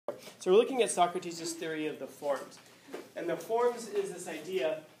So we're looking at Socrates' theory of the forms. And the forms is this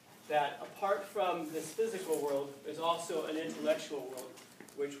idea that apart from this physical world, there's also an intellectual world,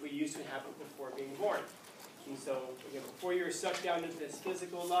 which we used to inhabit before being born. And so, again, before you were sucked down into this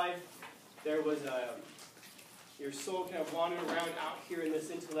physical life, there was your soul kind of wandering around out here in this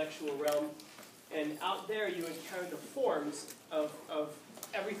intellectual realm. And out there, you encounter the forms of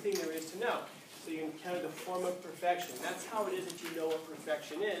everything there is to know. So you encounter the form of perfection. That's how it is that you know what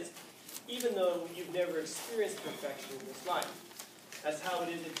perfection is, even though you've never experienced perfection in this life. That's how it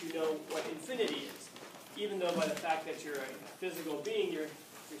is that you know what infinity is, even though by the fact that you're a physical being, you're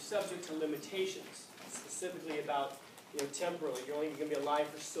subject to limitations, specifically about temporally. You're only going to be alive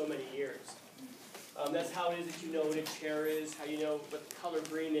for so many years. That's how it is that you know what a chair is, how you know what the color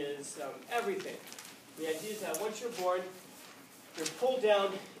green is, everything. The idea is that once you're born, you're pulled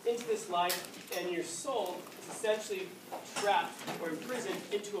down into this life, and your soul is essentially trapped or imprisoned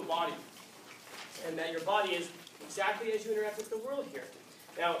into a body. And that your body is exactly as you interact with the world here.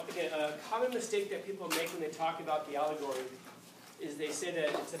 Now, again, a common mistake that people make when they talk about the allegory is they say that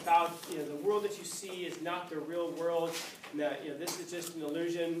it's about, the world that you see is not the real world, and that, this is just an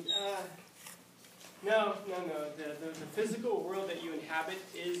illusion. No. The physical world that you inhabit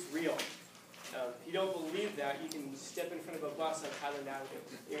is real. If you don't believe that, you can step in front of a bus on Highland Avenue.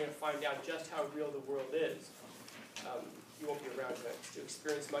 You're going to find out just how real the world is. You won't be around to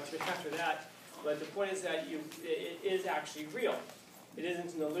experience much of it after that. But the point is that it is actually real. It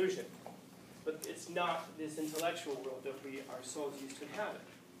isn't an illusion. But it's not this intellectual world that our souls used to inhabit.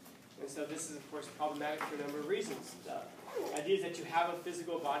 And so this is, of course, problematic for a number of reasons. The idea is that you have a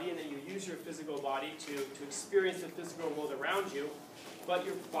physical body and that you use your physical body to experience the physical world around you, but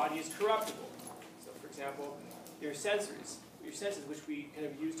your body is corruptible. So, for example, your senses, which we kind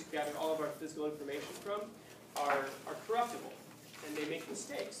of use to gather all of our physical information from, are corruptible, and they make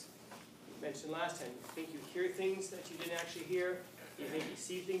mistakes. We mentioned last time, you think you hear things that you didn't actually hear, you think you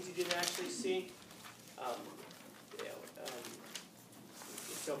see things you didn't actually see,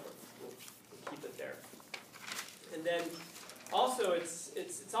 so forth. We'll keep it there. And then also,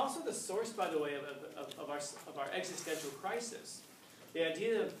 it's also the source, by the way, of our existential crisis. The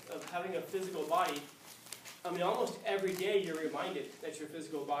idea of having a physical body. Almost every day you're reminded that your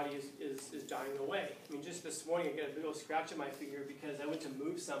physical body is dying away. Just this morning I got a big old scratch on my finger because I went to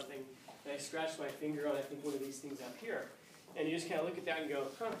move something and I scratched my finger on, I think, one of these things up here. And you just kind of look at that and go,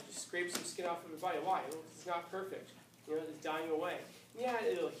 just scrape some skin off of your body. Why? Well, it's not perfect. It's dying away. Yeah,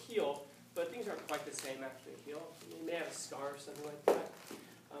 it'll heal, but things aren't quite the same after they heal. You may have a scar or something like that.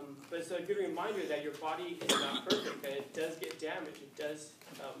 But it's a good reminder that your body is not perfect, that it does get damaged. It does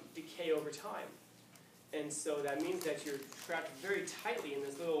decay over time. And so that means that you're trapped very tightly in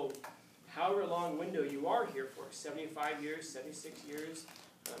this little, however long window you are here for, 75 years, 76 years,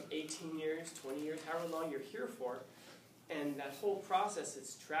 18 years, 20 years, however long you're here for. And that whole process,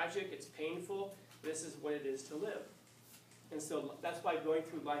 it's tragic, it's painful. This is what it is to live. And so that's why going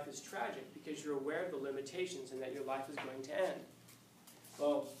through life is tragic, because you're aware of the limitations and that your life is going to end.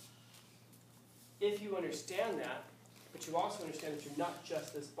 Well, if you understand that, but you also understand that you're not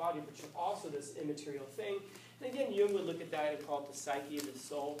just this body, but you're also this immaterial thing. And again, Jung would look at that and call it the psyche, the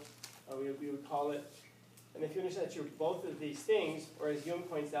soul, we would call it. And if you understand that you're both of these things, or as Jung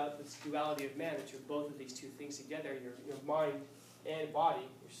points out, this duality of man, that you're both of these two things together, your mind and body,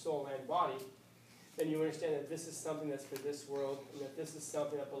 your soul and body, then you understand that this is something that's for this world, and that this is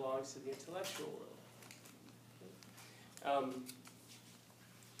something that belongs to the intellectual world.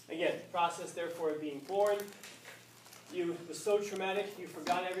 Again, the process, therefore, of being born. You was so traumatic, you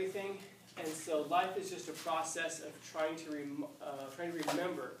forgot everything, and so life is just a process of trying to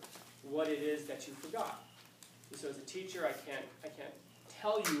remember what it is that you forgot. And so as a teacher, I can't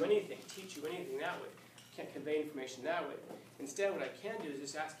tell you anything, teach you anything that way. I can't convey information that way. Instead, what I can do is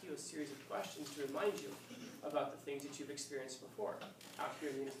just ask you a series of questions to remind you about the things that you've experienced before out here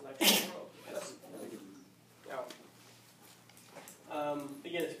in the intellectual world. Yes? Now,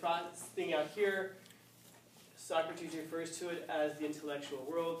 again, this thing out here, Socrates refers to it as the intellectual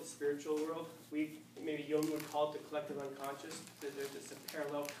world, the spiritual world. Maybe Jung would call it the collective unconscious. There's just a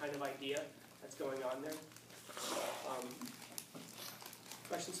parallel kind of idea that's going on there.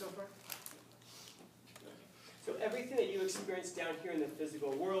 Questions so far? So everything that you experience down here in the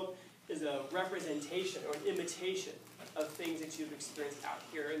physical world is a representation or an imitation of things that you've experienced out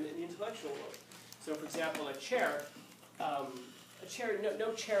here in the intellectual world. So, for example, a chair.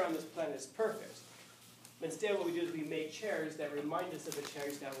 No chair on this planet is perfect. Instead, what we do is we make chairs that remind us of the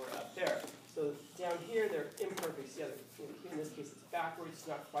chairs that were up there. So down here, they're imperfect. Yeah, in this case, it's backwards. It's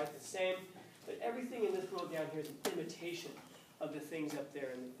not quite the same. But everything in this world down here is an imitation of the things up there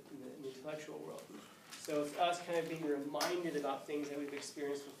in the intellectual world. So it's us kind of being reminded about things that we've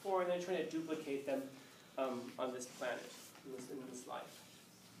experienced before, and then trying to duplicate them on this planet, in this life.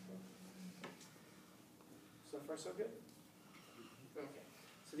 So far, so good? Okay.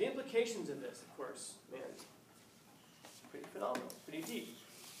 So the implications of this, of course, man, pretty phenomenal, pretty deep.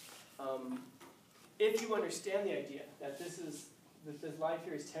 If you understand the idea that this life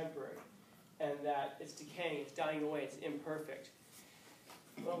here is temporary, and that it's decaying, it's dying away, it's imperfect,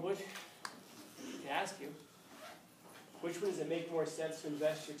 well, I ask you, which one does it make more sense to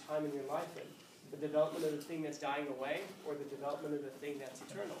invest your time and your life in? The development of the thing that's dying away, or the development of the thing that's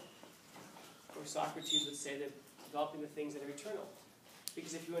eternal? Or Socrates would say that developing the things that are eternal.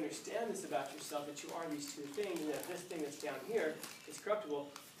 Because if you understand this about yourself, that you are these two things, and that this thing that's down here is corruptible,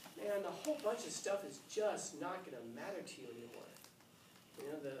 man, a whole bunch of stuff is just not going to matter to you anymore. You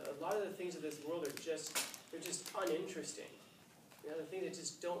know, a lot of the things of this world are just uninteresting. You know, the things that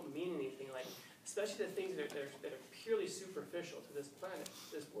just don't mean anything, like especially the things that are purely superficial to this planet,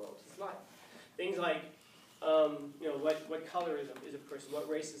 this world, this life. Things like, you know, what color is a person, what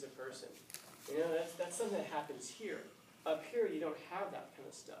race is a person. You know, that's something that happens here. Up here, you don't have that kind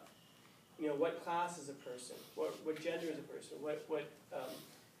of stuff. You know, what class is a person, what gender is a person, what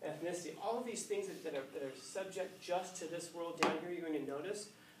ethnicity. All of these things that are subject just to this world down here, you're going to notice,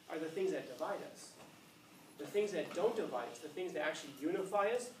 are the things that divide us. The things that don't divide us, the things that actually unify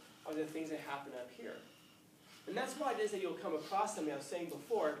us, are the things that happen up here. And that's why it is that you'll come across them. I was saying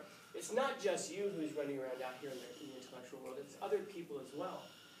before, it's not just you who's running around out here in the intellectual world, it's other people as well.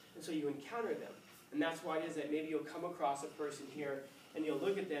 And so you encounter them. And that's why it is that maybe you'll come across a person here, and you'll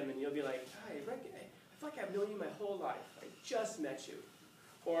look at them, and you'll be like, I feel like I've known you my whole life. I just met you.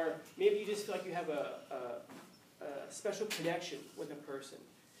 Or maybe you just feel like you have a special connection with a person,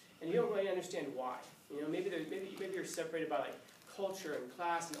 and you don't really understand why. You know, maybe you're separated by like culture and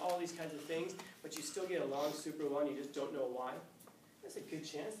class and all these kinds of things, but you still get along super well, and you just don't know why. There's a good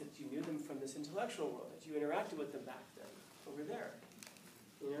chance that you knew them from this intellectual world, that you interacted with them back then, over there.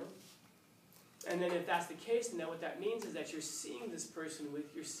 You know? And then if that's the case, then what that means is that you're seeing this person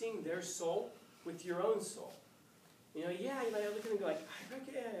you're seeing their soul with your own soul. You know, yeah, you might look at them and go like, I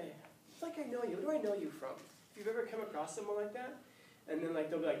feel like I know you. Where do I know you from? If you've ever come across someone like that, and then like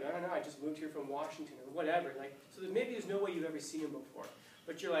they'll be like, I don't know, I just moved here from Washington or whatever. Like, so that maybe there's no way you've ever seen him before,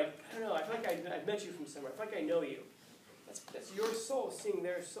 but you're like, I don't know, I feel like I've met you from somewhere. I feel like I know you. That's your soul seeing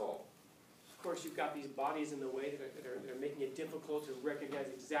their soul. Of course, you've got these bodies in the way that are making it difficult to recognize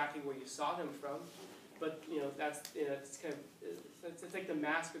exactly where you saw them from. But you know, it's kind of it's like the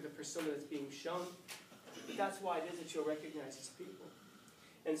mask or the persona that's being shown. But that's why it is that you'll recognize these people.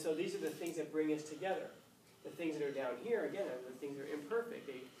 And so these are the things that bring us together. The things that are down here, again, are the things that are imperfect.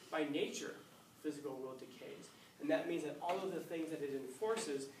 By nature, physical world decays. And that means that all of the things that it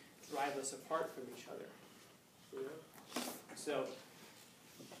enforces drive us apart from each other. You know? So,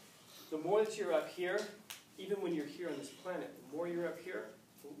 the more that you're up here, even when you're here on this planet, the more you're up here,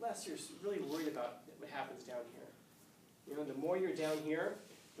 the less you're really worried about what happens down here. You know, the more you're down here,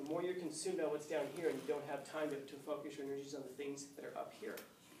 the more you're consumed by what's down here, and you don't have time to focus your energies on the things that are up here.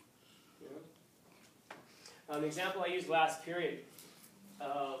 You know? An example I used last period,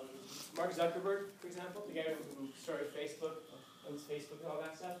 Mark Zuckerberg, for example, the guy who started Facebook, owns Facebook and all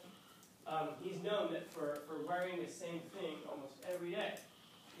that stuff, he's known that for wearing the same thing almost every day.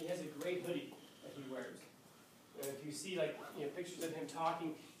 He has a great hoodie that he wears. And if you see pictures of him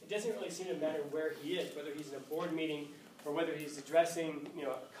talking, it doesn't really seem to matter where he is, whether he's in a board meeting or whether he's addressing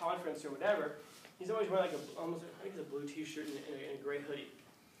a conference or whatever. He's always wearing I think it's a blue T-shirt and a gray hoodie.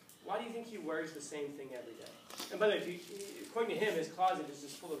 Why do you think he wears the same thing every day? And by the way, according to him, his closet is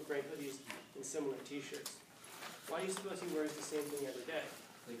just full of gray hoodies and similar T-shirts. Why do you suppose he wears the same thing every day?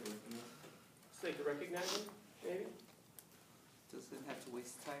 So they can recognize him, maybe? Does it have to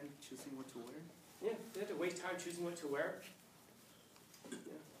waste time choosing what to wear? Yeah, they have to waste time choosing what to wear.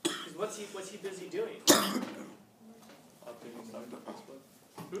 Because what's he busy doing? Updating stuff for Facebook.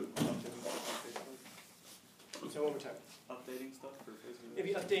 Updating stuff for Facebook. So one more time. Updating stuff for Facebook.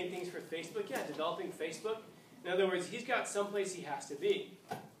 Maybe updating things for Facebook. Yeah, developing Facebook. In other words, he's got someplace he has to be,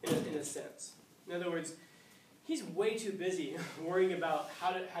 in a sense. In other words, he's way too busy worrying about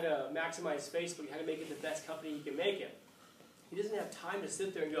how to maximize Facebook, how to make it the best company he can make it. He doesn't have time to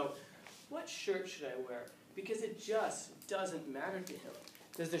sit there and go, what shirt should I wear? Because it just doesn't matter to him.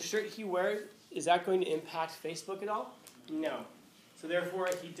 Does the shirt he wears, is that going to impact Facebook at all? No. So therefore,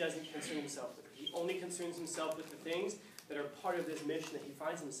 he doesn't concern himself with it. He only concerns himself with the things that are part of this mission that he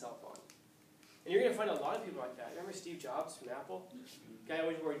finds himself on. And you're going to find a lot of people like that. Remember Steve Jobs from Apple? The guy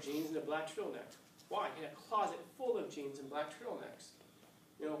always wore jeans and a black turtleneck. Why? He had a closet full of jeans and black turtlenecks.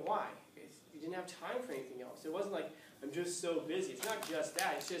 You know, why? He didn't have time for anything else. It wasn't like, I'm just so busy. It's not just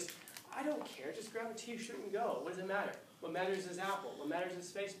that. It's just, I don't care. Just grab a t-shirt and go. What does it matter? What matters is Apple. What matters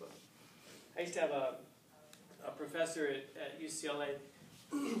is Facebook. I used to have a professor at UCLA.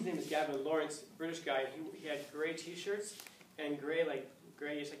 His name is Gavin Lawrence, British guy. He had gray t-shirts and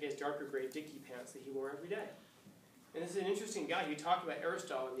grayish, I guess, darker gray Dickie pants that he wore every day. And this is an interesting guy. He talked about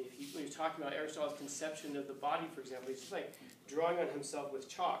Aristotle, and when he was talking about Aristotle's conception of the body, for example, he's just like drawing on himself with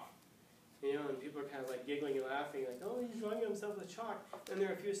chalk. You know, and people are kind of like giggling and laughing, like, oh, he's drawing on himself with chalk. And there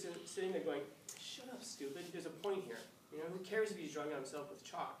are a few sitting there going, shut up, stupid. There's a point here. You know, who cares if he's drawing on himself with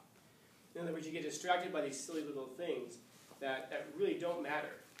chalk? In other words, you get distracted by these silly little things that really don't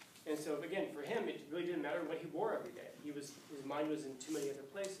matter. And so, again, for him, it really didn't matter what he wore every day. His mind was in too many other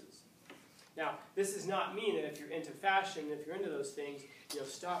places. Now, this does not mean that if you're into fashion, if you're into those things, you know,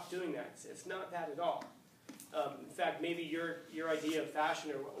 stop doing that. It's not that at all. In fact, maybe your idea of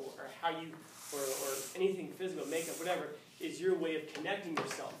fashion or how you, or anything physical, makeup, whatever, is your way of connecting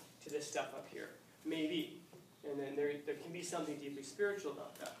yourself to this stuff up here. Maybe. And then there can be something deeply spiritual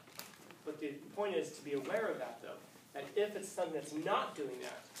about that. But the point is to be aware of that, though. That if it's something that's not doing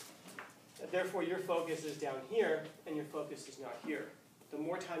that, therefore your focus is down here and your focus is not here. The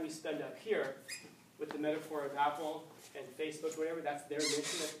more time you spend up here with the metaphor of Apple and Facebook, whatever, that's their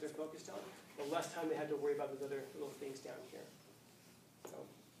mission that they're focused on, the less time they have to worry about those other little things down here. So,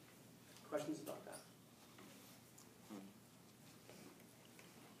 questions about that?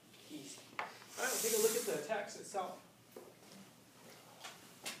 Easy. All right, we'll take a look at the text itself.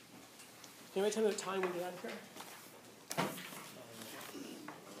 Can anybody tell me what time we get out of here?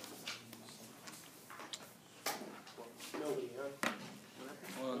 Nobody, huh?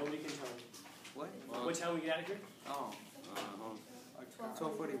 Nobody can tell me. What? What time we get out of here? Oh,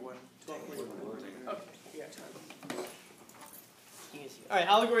 12:41. 12:41. Okay, we got time. Easy. All right,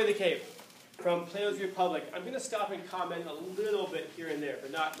 Allegory of the Cave from Plato's Republic. I'm going to stop and comment a little bit here and there,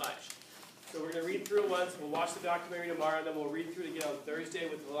 but not much. So we're going to read through it once, we'll watch the documentary tomorrow, and then we'll read through it again on Thursday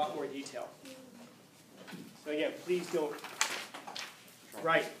with a lot more detail. So again, please don't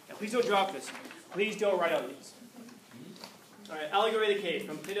write. Now, please don't drop this. Please don't write on these. All right, Allegory of the Cave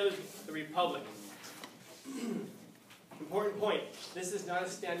from Plato's The Republic. Important point. This is not a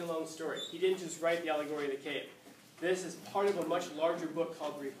standalone story. He didn't just write the Allegory of the Cave. This is part of a much larger book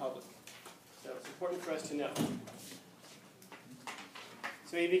called The Republic. So it's important for us to know.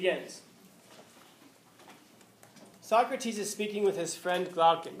 So he begins. Socrates is speaking with his friend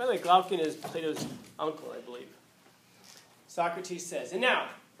Glaucon. By the way, Glaucon is Plato's uncle, I believe. Socrates says, and now,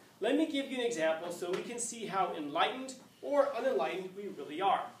 let me give you an example so we can see how enlightened or unenlightened we really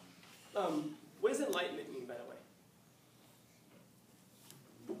are. What does enlightenment mean, by the way?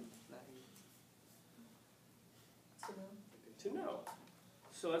 To know.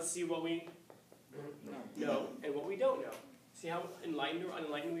 So let's see what we know and what we don't know. See how enlightened or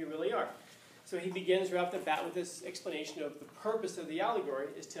unenlightened we really are. So he begins right off the bat with this explanation of the purpose of the allegory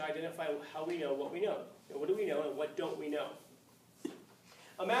is to identify how we know what we know. What do we know and what don't we know?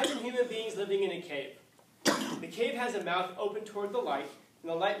 Imagine human beings living in a cave. The cave has a mouth open toward the light,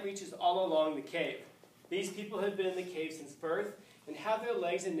 and the light reaches all along the cave. These people have been in the cave since birth and have their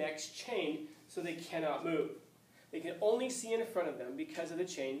legs and necks chained so they cannot move. They can only see in front of them because of the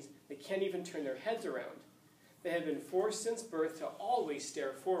chains. They can't even turn their heads around. They have been forced since birth to always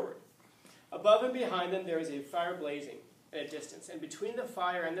stare forward. Above and behind them there is a fire blazing at a distance, and between the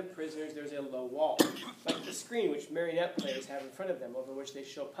fire and the prisoners there is a low wall, like the screen which marionette players have in front of them, over which they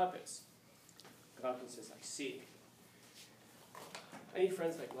show puppets. Glaucon says, I see. I need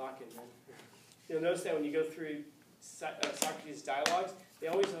friends like Glaucon, man. You'll notice that when you go through Socrates' dialogues, they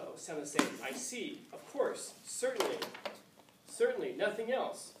always sound the same. I see, of course, certainly, nothing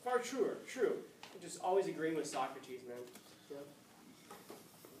else. Far truer, true. I'm just always agreeing with Socrates, man.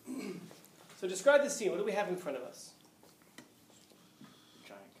 Yeah. So describe the scene. What do we have in front of us?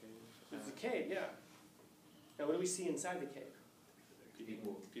 Giant cave. It's a cave, yeah. Now what do we see inside the cave?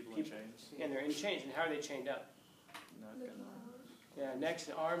 People in chains. And they're in chains. And how are they chained up? Yeah, necks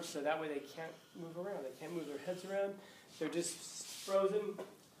and arms, so that way they can't move around. They can't move their heads around. They're just frozen,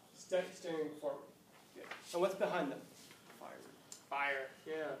 stuck staring forward. Yeah. And what's behind them? Fire,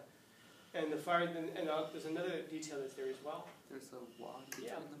 yeah. And the fire, and there's another detail that's there as well. There's a wall between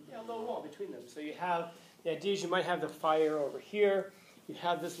them. Yeah, a low wall between them. So you have, the idea is you might have the fire over here, you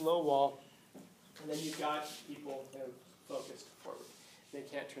have this low wall, and then you've got people kind of focused forward. They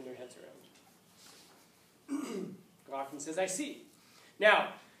can't turn their heads around. Glaucon says, I see. Now,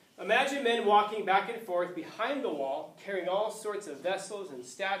 Imagine men walking back and forth behind the wall, carrying all sorts of vessels and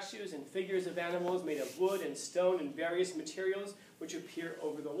statues and figures of animals made of wood and stone and various materials which appear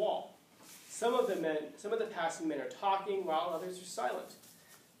over the wall. Some of the passing men are talking, while others are silent.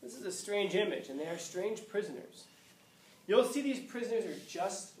 This is a strange image, and they are strange prisoners. You'll see these prisoners are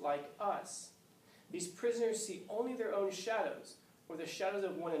just like us. These prisoners see only their own shadows, or the shadows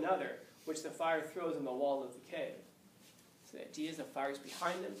of one another, which the fire throws on the wall of the cave. So the idea is the fire is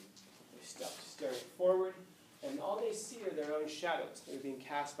behind them, they're staring forward, and all they see are their own shadows that are being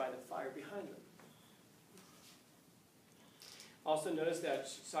cast by the fire behind them. Also notice that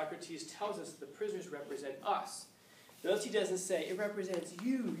Socrates tells us the prisoners represent us. Notice he doesn't say, it represents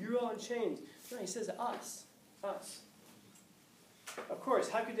you, you're all in chains. No, he says us, us. Of course,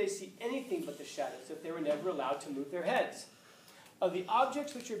 how could they see anything but the shadows if they were never allowed to move their heads? Of the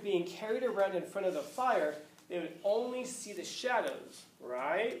objects which are being carried around in front of the fire, they would only see the shadows,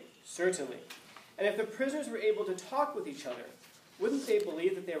 right? Certainly. And if the prisoners were able to talk with each other, wouldn't they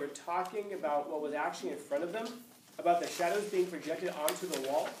believe that they were talking about what was actually in front of them? About the shadows being projected onto the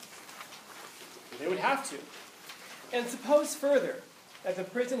wall? They would have to. And suppose further that the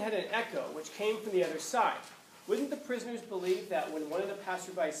prison had an echo which came from the other side. Wouldn't the prisoners believe that when one of the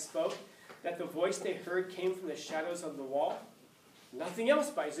passersby spoke, that the voice they heard came from the shadows of the wall? Nothing else,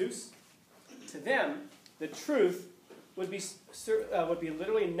 by Zeus. To them, the truth would be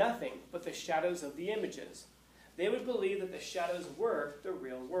literally nothing but the shadows of the images. They would believe that the shadows were the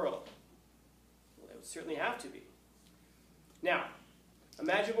real world. Well, they would certainly have to be. Now,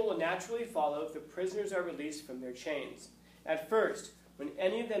 imagine what will naturally follow if the prisoners are released from their chains. At first, when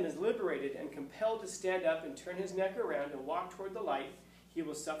any of them is liberated and compelled to stand up and turn his neck around and walk toward the light, he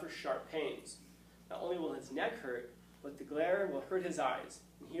will suffer sharp pains. Not only will his neck hurt, but the glare will hurt his eyes,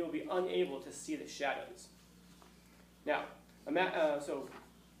 and he will be unable to see the shadows. Now, so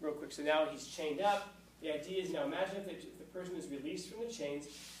real quick, so now he's chained up. The idea is now imagine if the person is released from the chains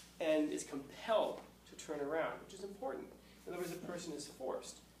and is compelled to turn around, which is important. In other words, the person is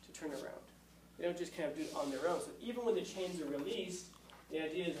forced to turn around. They don't just kind of do it on their own. So even when the chains are released, the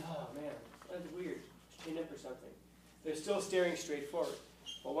idea is, oh man, that's weird. It's chained up or something. They're still staring straight forward.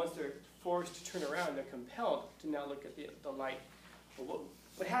 But once they're forced to turn around, they're compelled to now look at the light. Well,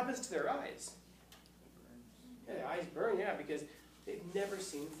 what happens to their eyes? Yeah, their eyes burn, yeah, because they've never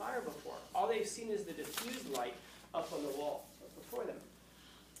seen fire before. All they've seen is the diffused light up on the wall before them.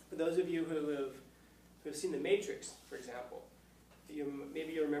 For those of you who have seen The Matrix, for example,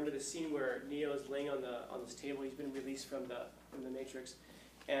 maybe you remember the scene where Neo is laying on this table. He's been released from the Matrix,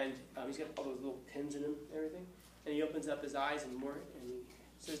 and he's got all those little pins in him and everything. And he opens up his eyes, and he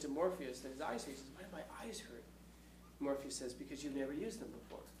says to Morpheus that his eyes hurt. He says, "Why do my eyes hurt?" Morpheus says, "Because you've never used them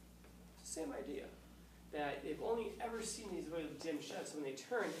before." It's the same idea, that they've only ever seen these little dim shadows. So when they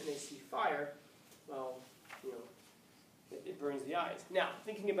turn and they see fire, well, it burns the eyes. Now,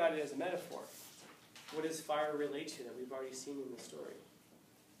 thinking about it as a metaphor, what does fire relate to that we've already seen in the story?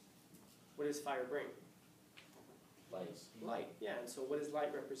 What does fire bring? Light. Light, yeah. And so what does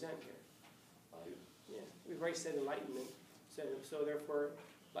light represent here? Light. Yeah, we've already said enlightenment. So therefore,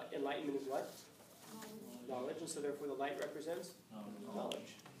 enlightenment is what? Knowledge. And so therefore the light represents?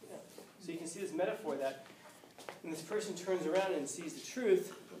 Knowledge. Yeah. So you can see this metaphor that when this person turns around and sees the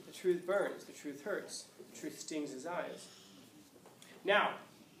truth burns, the truth hurts, the truth stings his eyes. Now,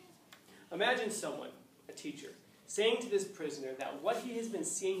 imagine someone, a teacher, saying to this prisoner that what he has been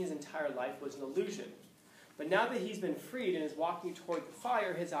seeing his entire life was an illusion. But now that he's been freed and is walking toward the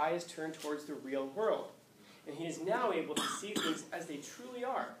fire, his eyes turn towards the real world. And he is now able to see things as they truly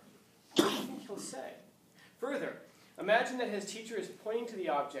are. What do you think he'll say? Further, imagine that his teacher is pointing to the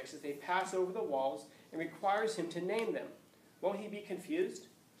objects as they pass over the walls and requires him to name them. Won't he be confused?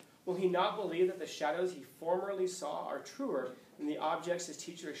 Will he not believe that the shadows he formerly saw are truer than the objects his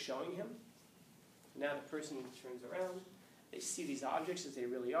teacher is showing him? Now the person turns around, they see these objects as they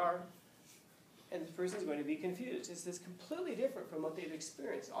really are, and the person is going to be confused. This is completely different from what they've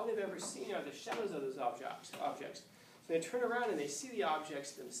experienced. All they've ever seen are the shadows of those objects. So they turn around and they see the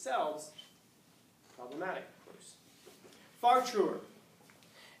objects themselves. Problematic, of course. Far truer.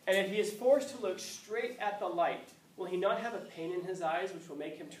 And if he is forced to look straight at the light, will he not have a pain in his eyes which will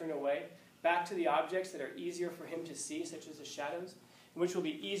make him turn away, back to the objects that are easier for him to see, such as the shadows, and which will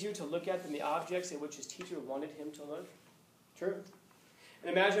be easier to look at than the objects at which his teacher wanted him to look? True. And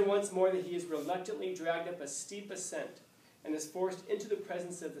imagine once more that he is reluctantly dragged up a steep ascent and is forced into the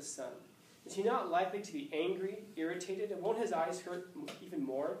presence of the sun. Is he not likely to be angry, irritated, and won't his eyes hurt even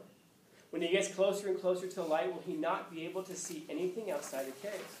more? When he gets closer and closer to the light, will he not be able to see anything outside the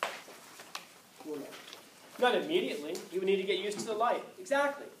cave? Well, no. Not immediately. He would need to get used to the light.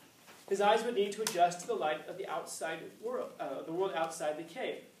 Exactly. his eyes would need to adjust to the light of the outside world, the world outside the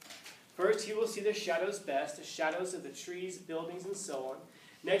cave. First, he will see the shadows best, the shadows of the trees, buildings, and so on.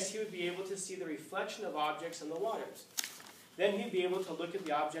 Next, he would be able to see the reflection of objects in the waters. Then he'd be able to look at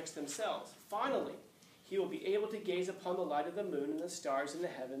the objects themselves. Finally, he will be able to gaze upon the light of the moon and the stars in the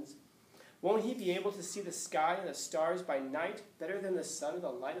heavens. Won't he be able to see the sky and the stars by night better than the sun and the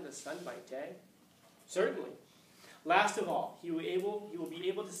light of the sun by day? Certainly. Last of all, he will be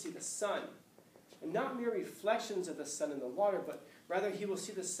able to see the sun, and not mere reflections of the sun in the water, but rather he will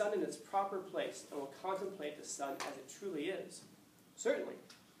see the sun in its proper place and will contemplate the sun as it truly is. Certainly.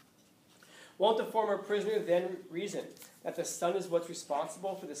 Won't the former prisoner then reason that the sun is what's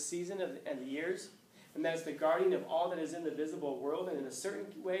responsible for the season and the years, and that is the guardian of all that is in the visible world, and in a certain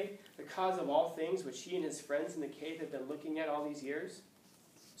way the cause of all things which he and his friends in the cave have been looking at all these years?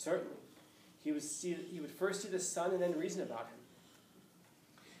 Certainly. He would first see the sun and then reason about him.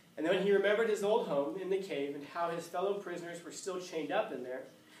 And then he remembered his old home in the cave and how his fellow prisoners were still chained up in there.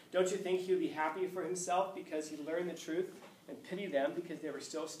 Don't you think he would be happy for himself because he learned the truth, and pity them because they were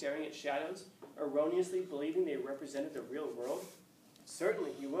still staring at shadows, erroneously believing they represented the real world?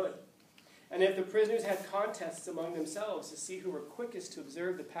 Certainly he would. And if the prisoners had contests among themselves to see who were quickest to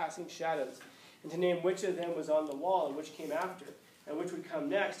observe the passing shadows, and to name which of them was on the wall and which came after, and which would come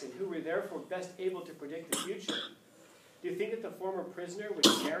next, and who were therefore best able to predict the future, do you think that the former prisoner would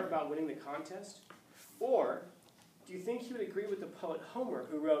care about winning the contest? Or do you think he would agree with the poet Homer,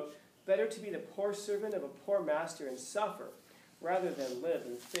 who wrote, "Better to be the poor servant of a poor master and suffer, rather than live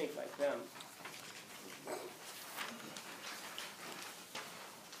and think like them"?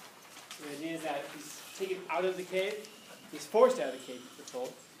 The idea is that he's taken out of the cave, he's forced out of the cave, we're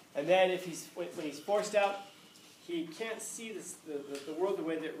told, and then when he's forced out, he can't see the world the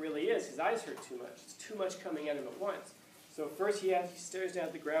way that it really is. His eyes hurt too much. It's too much coming at him at once. So first he stares down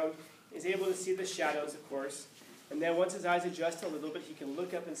at the ground. He's able to see the shadows, of course. And then once his eyes adjust a little bit, he can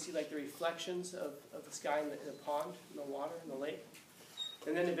look up and see like the reflections of the sky in the pond, in the water, in the lake.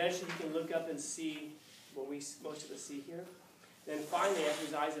 And then eventually he can look up and see what most of us see here. Then finally, after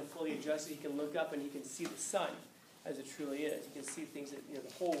his eyes have fully adjusted, he can look up and he can see the sun as it truly is. He can see things,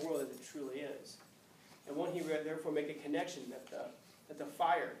 the whole world as it truly is. And won't he therefore make a connection that the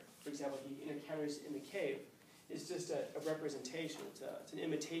fire, for example, he encounters in the cave, is just a representation. It's an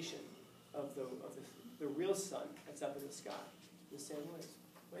imitation of the real sun that's up in the sky, in the same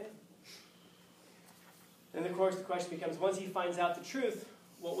way. And of course the question becomes, once he finds out the truth,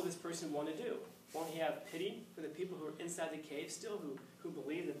 what will this person want to do? Won't he have pity for the people who are inside the cave still, who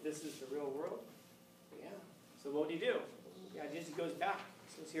believe that this is the real world? Yeah. So what would he do? The idea is he goes back.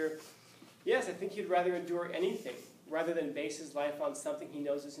 It says here, yes, I think he'd rather endure anything rather than base his life on something he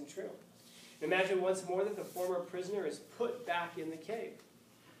knows isn't true. Imagine once more that the former prisoner is put back in the cave.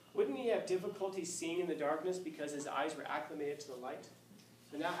 Wouldn't he have difficulty seeing in the darkness because his eyes were acclimated to the light?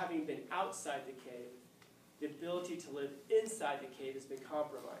 So now having been outside the cave, the ability to live inside the cave has been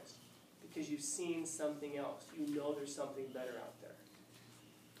compromised because you've seen something else. You know there's something better out there.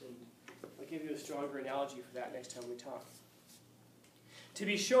 And I'll give you a stronger analogy for that next time we talk. To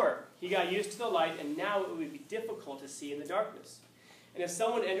be sure, he got used to the light, and now it would be difficult to see in the darkness. And if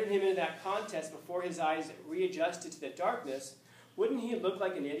someone entered him into that contest before his eyes readjusted to the darkness, wouldn't he look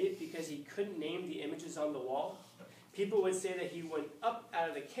like an idiot because he couldn't name the images on the wall? People would say that he went up out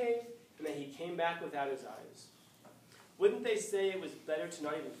of the cave and that he came back without his eyes. Wouldn't they say it was better to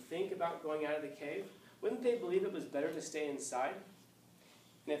not even think about going out of the cave? Wouldn't they believe it was better to stay inside?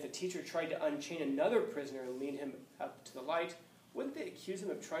 And if the teacher tried to unchain another prisoner and lead him up to the light, wouldn't they accuse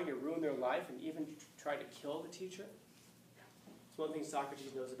him of trying to ruin their life and even try to kill the teacher? It's one thing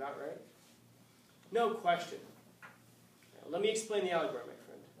Socrates knows about, right? No question. Now, let me explain the allegory, my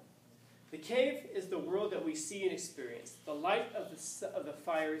friend. The cave is the world that we see and experience. The light of the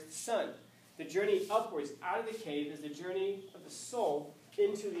fire is the sun. The journey upwards out of the cave is the journey of the soul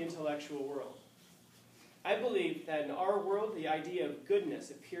into the intellectual world. I believe that in our world, the idea of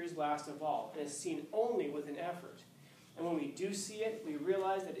goodness appears last of all and is seen only with an effort. And when we do see it, we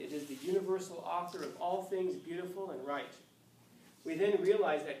realize that it is the universal author of all things beautiful and right. We then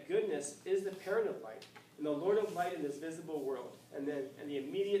realize that goodness is the parent of light and the Lord of light in this visible world, and the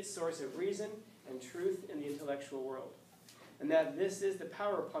immediate source of reason and truth in the intellectual world. And that this is the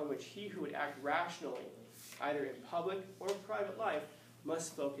power upon which he who would act rationally, either in public or in private life,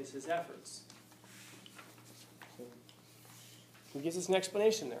 must focus his efforts. So, he gives us an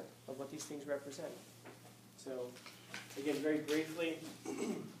explanation there of what these things represent. So, again, very briefly,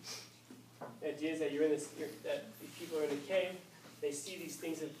 the idea is that that people are in a cave. They see these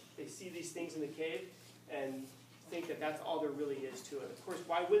things in the cave, and think that that's all there really is to it. Of course,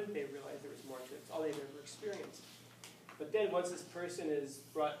 why wouldn't they realize there was more to it? It's all they've ever experienced. But then once this person is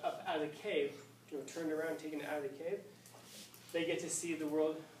brought up out of the cave, turned around, taken out of the cave, they get to see the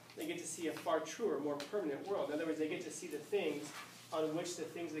world, they get to see a far truer, more permanent world. In other words, they get to see the things on which the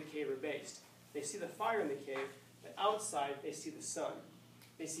things of the cave are based. They see the fire in the cave, but outside they see the sun.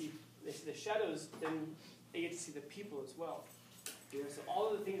 They see the shadows, then they get to see the people as well. So all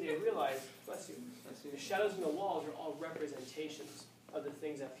of the things they realize, bless you, the shadows in the walls are all representations of the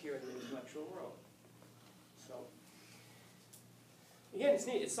things up here in the intellectual world. So, again, it's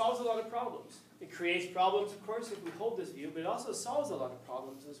neat. It solves a lot of problems. It creates problems, of course, if we hold this view, but it also solves a lot of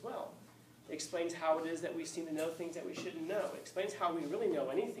problems as well. It explains how it is that we seem to know things that we shouldn't know. It explains how we really know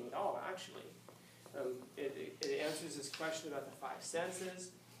anything at all, actually. It answers this question about the five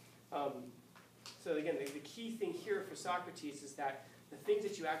senses. So again, the key thing here for Socrates is that the things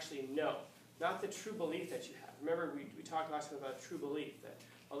that you actually know, not the true belief that you have. Remember, we talked last time about true belief, that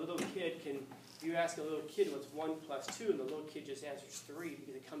a little kid can, if you ask a little kid what's 1 + 2, and the little kid just answers 3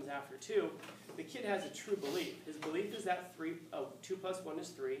 because it comes after 2, the kid has a true belief. His belief is that 2 + 1 is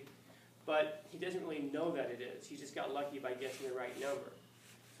 3, but he doesn't really know that it is. He just got lucky by guessing the right number.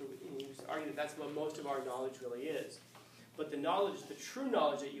 So you just argue that that's what most of our knowledge really is. But the knowledge, the true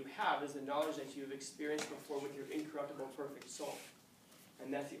knowledge that you have is the knowledge that you've experienced before with your incorruptible perfect soul.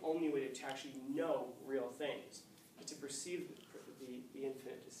 And that's the only way to actually know real things, is to perceive the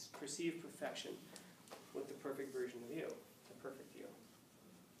infinite, to perceive perfection with the perfect version of you, the perfect you.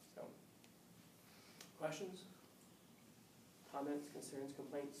 So, questions? Comments, concerns,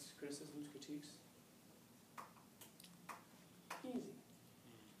 complaints, criticisms, critiques? Easy.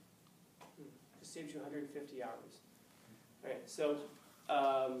 Just saves you 150 hours. All right, so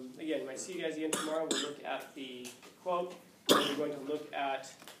again, I see you guys again tomorrow. We'll look at the quote. We're going to look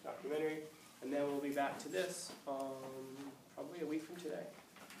at documentary, and then we'll be back to this probably a week from today.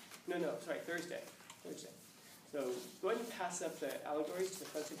 Thursday. So go ahead and pass up the allegories to the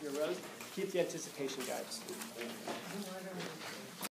front of your rows. Keep the anticipation guides.